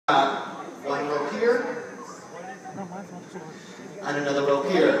One rope here, and another rope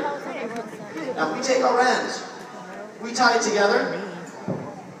here. Now we take our ends, we tie it together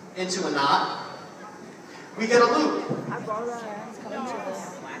into a knot, we get a loop.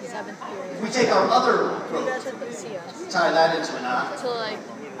 We take our other rope, tie that into a knot,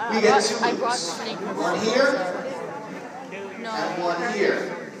 we get two loops. One here, and one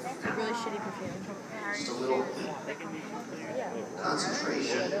here. Just a little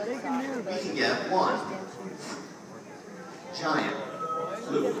concentration. We can get one giant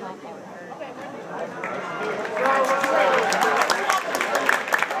loop.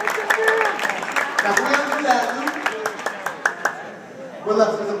 Now if we undo that loop, we're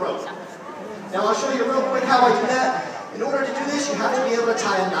left with a rope. Now I'll show you real quick how I do that. In order to do this, you have to be able to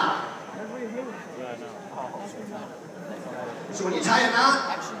tie a knot. So when you tie a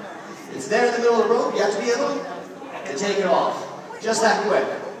knot, it's there in the middle of the rope, you have to be able to take it off. Just that quick.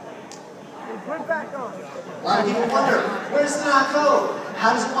 A lot of people wonder, where does the knot go?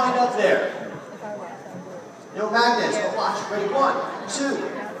 How does it wind up there? No magnets, but watch. Ready? 1, 2.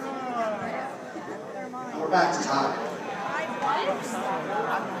 And we're back to tie.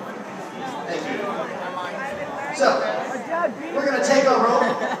 Thank you. So, we're going to take our rope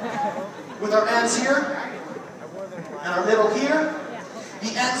with our ends here and our middle here.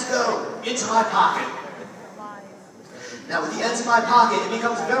 The ends go into my pocket. Now with the ends in my pocket, it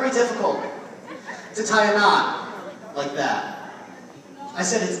becomes very difficult to tie a knot like that. I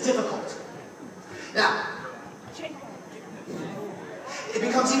said it's difficult. Now, it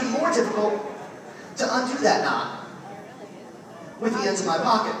becomes even more difficult to undo that knot with the ends in my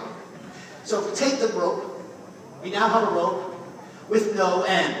pocket. So if we take the rope, we now have a rope with no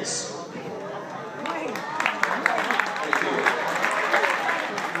ends.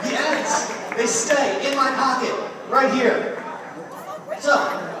 The ends, they stay in my pocket, right here. So,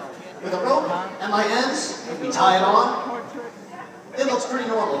 with a rope and my ends, if we tie it on, it looks pretty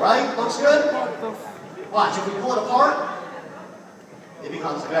normal, right? Looks good? Watch, if we pull it apart, it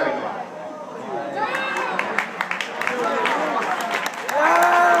becomes very dry.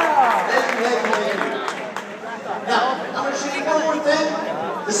 Thank you. Now, I'm going to show you one more thing.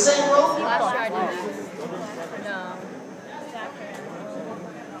 The same rope.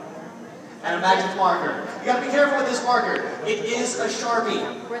 And a magic marker. You gotta be careful with this marker. It is a Sharpie.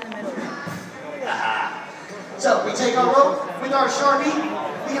 We're in the middle. So we take our rope with our Sharpie,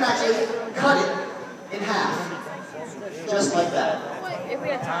 we can actually cut it in half. Just like that.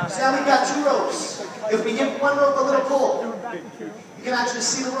 So now we've got 2 ropes. If we give one rope a little pull, you can actually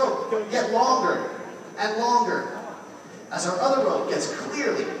see the rope get longer and longer as our other rope gets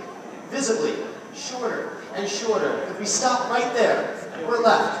clearly, visibly shorter and shorter. If we stop right there, we're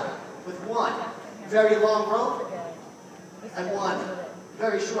left with one very long rope and one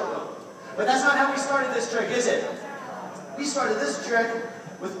very short rope. But that's not how we started this trick, is it? We started this trick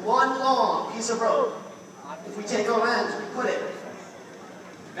with one long piece of rope. If we take our ends, we put it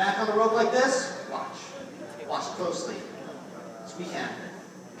back on the rope like this. Watch. Watch closely. As we can.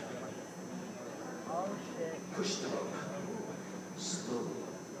 Push the rope. Slowly.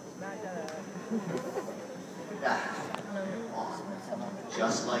 Back. On.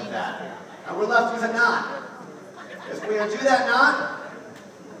 Just like that. And we're left with a knot. If we undo that knot,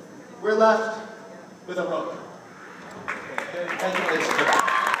 we're left with a rope. Thank you, ladies and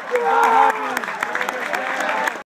gentlemen.